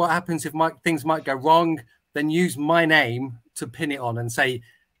nervous of what happens if things might go wrong, then use my name to pin it on and say,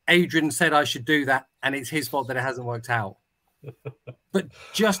 Adrian said I should do that, and it's his fault that it hasn't worked out. But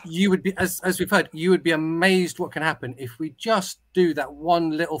you would be, as we've heard, you would be amazed what can happen if we just do that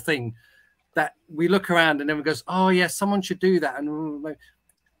one little thing, that we look around and everyone goes, oh yeah, someone should do that. And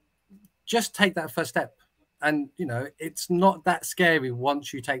just take that first step. And, it's not that scary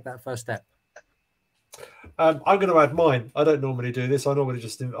once you take that first step. I'm going to add mine. I don't normally do this. I normally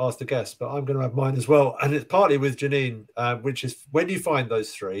just ask the guests, but I'm going to add mine as well. And it's partly with Janine, which is when you find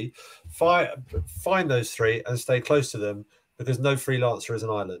those 3, find those 3 and stay close to them, because no freelancer is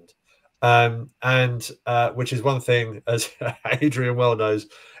an island. And which is one thing, as Adrian well knows,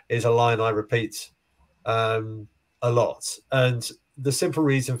 is a line I repeat a lot. And the simple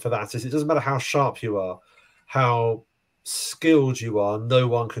reason for that is it doesn't matter how sharp you are, how skilled you are, no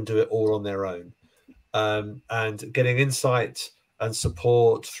one can do it all on their own. And getting insight and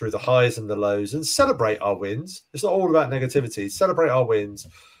support through the highs and the lows, and celebrate our wins. It's not all about negativity. Celebrate our wins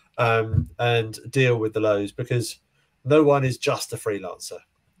and deal with the lows, because no one is just a freelancer.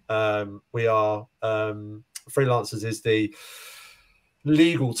 We are freelancers is the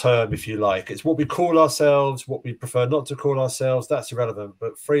legal term, if you like. It's what we call ourselves, what we prefer not to call ourselves. That's irrelevant.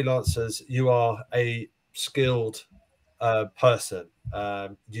 But freelancers, you are a skilled person.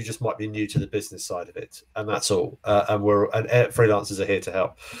 You just might be new to the business side of it, and that's all. And freelancers are here to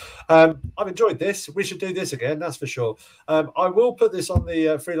help. I've enjoyed this. We should do this again, that's for sure. I will put this on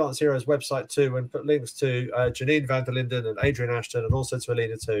the Freelance Heroes website too, and put links to Janine van der Linden and Adrian Ashton, and also to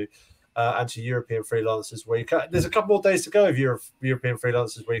Alina too, and to European Freelancers Week. There's a couple more days to go of European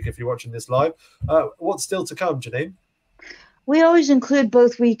Freelancers Week if you're watching this live. What's still to come, Janine? We always include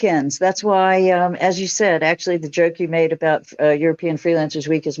both weekends. That's why, as you said, actually the joke you made about European Freelancers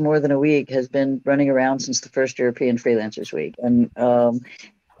Week is more than a week, has been running around since the first European Freelancers Week. And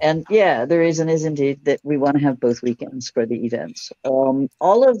And yeah, the reason is indeed that we want to have both weekends for the events. All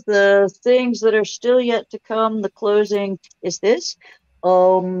of the things that are still yet to come, the closing is this.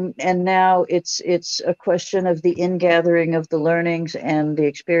 And now it's a question of the ingathering of the learnings and the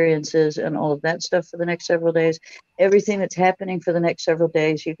experiences and all of that stuff for the next several days. Everything that's happening for the next several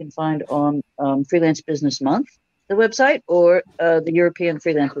days you can find on Freelance Business Month, the website, or the European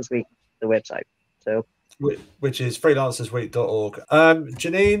Freelancers Week, the website. So, which is freelancersweek.org.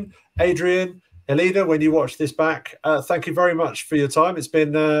 Janine, Adrian, Elena, when you watch this back, thank you very much for your time. It's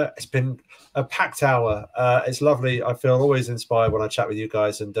been a packed hour. It's lovely. I feel always inspired when I chat with you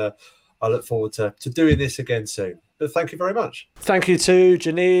guys, and I look forward to doing this again soon. But thank you very much. Thank you to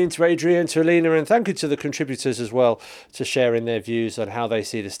Janine, to Adrian, to Elena, and thank you to the contributors as well to sharing their views on how they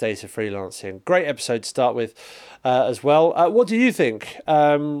see the state of freelancing. Great episode to start with as well. What do you think?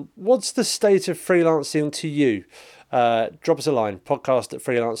 What's the state of freelancing to you? Drop us a line,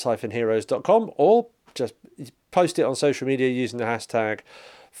 podcast@freelance-heroes.com, or just post it on social media using the hashtag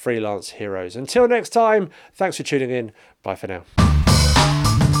FreelanceHeroes. Until next time, thanks for tuning in. Bye for now.